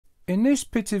In this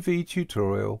Pitivi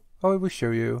tutorial, I will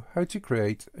show you how to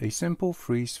create a simple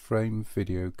freeze frame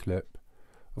video clip.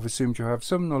 I've assumed you have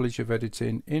some knowledge of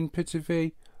editing in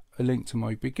Pitivi. A link to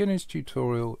my beginners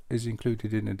tutorial is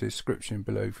included in the description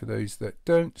below for those that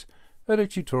don't. Other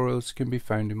tutorials can be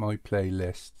found in my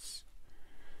playlists.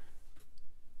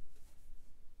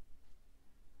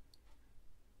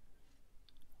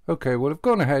 Okay, well I've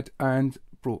gone ahead and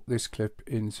brought this clip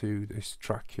into this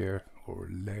track here, or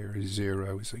layer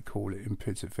 0 as they call it in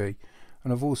Pitivi,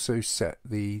 and I've also set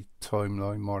the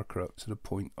timeline marker up to the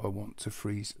point I want to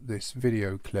freeze this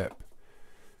video clip.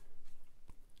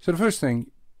 So the first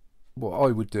thing what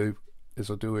I would do,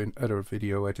 as I do in other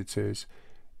video editors,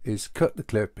 is cut the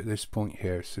clip at this point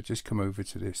here. So just come over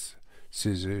to this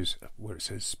scissors where it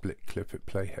says split clip at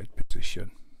playhead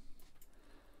position.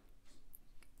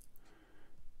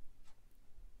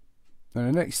 Now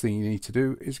the next thing you need to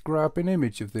do is grab an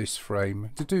image of this frame.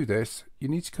 To do this, you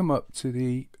need to come up to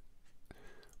the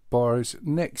bars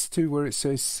next to where it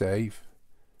says save,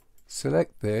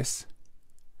 select this,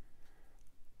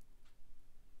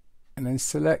 and then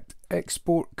select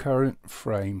export current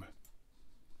frame.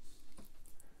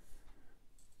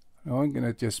 Now I'm going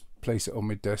to just place it on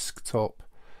my desktop,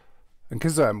 and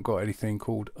because I haven't got anything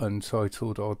called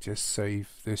untitled, I'll just save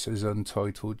this as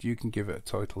untitled. You can give it a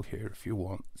title here if you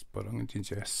want, but I'm going to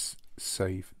just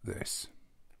save this.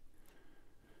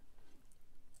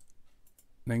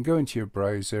 Then go into your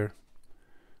browser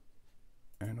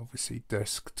and obviously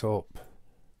desktop,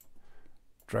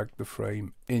 drag the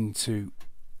frame into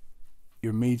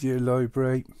your media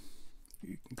library.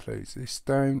 You can close this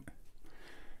down.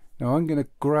 Now I'm going to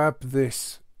grab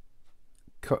this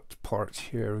cut part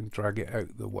here and drag it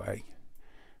out of the way,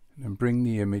 and then bring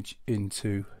the image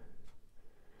into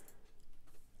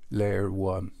layer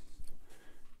 1.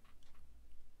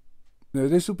 Now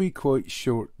this will be quite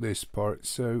short, this part,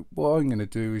 so what I'm going to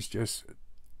do is just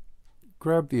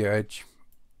grab the edge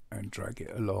and drag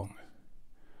it along.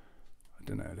 I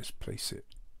don't know, let's place it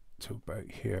to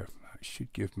about here. That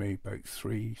should give me about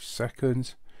 3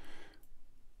 seconds.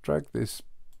 Drag this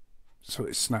so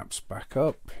it snaps back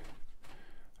up,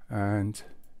 and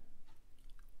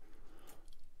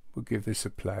we'll give this a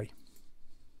play.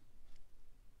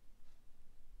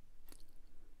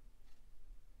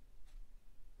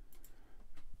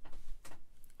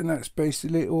 And that's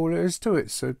basically all there is to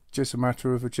it. So just a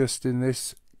matter of adjusting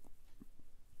this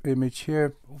image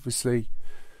here. Obviously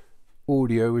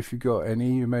audio, if you've got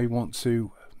any, you may want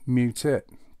to mute it,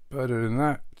 but other than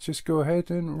that, just go ahead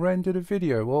and render the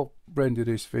video. I'll render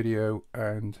this video,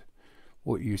 and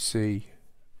what you see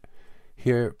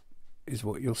here is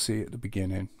what you'll see at the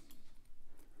beginning.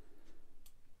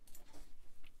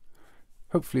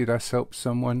 Hopefully that's helped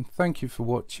someone. Thank you for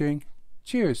watching.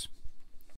 Cheers.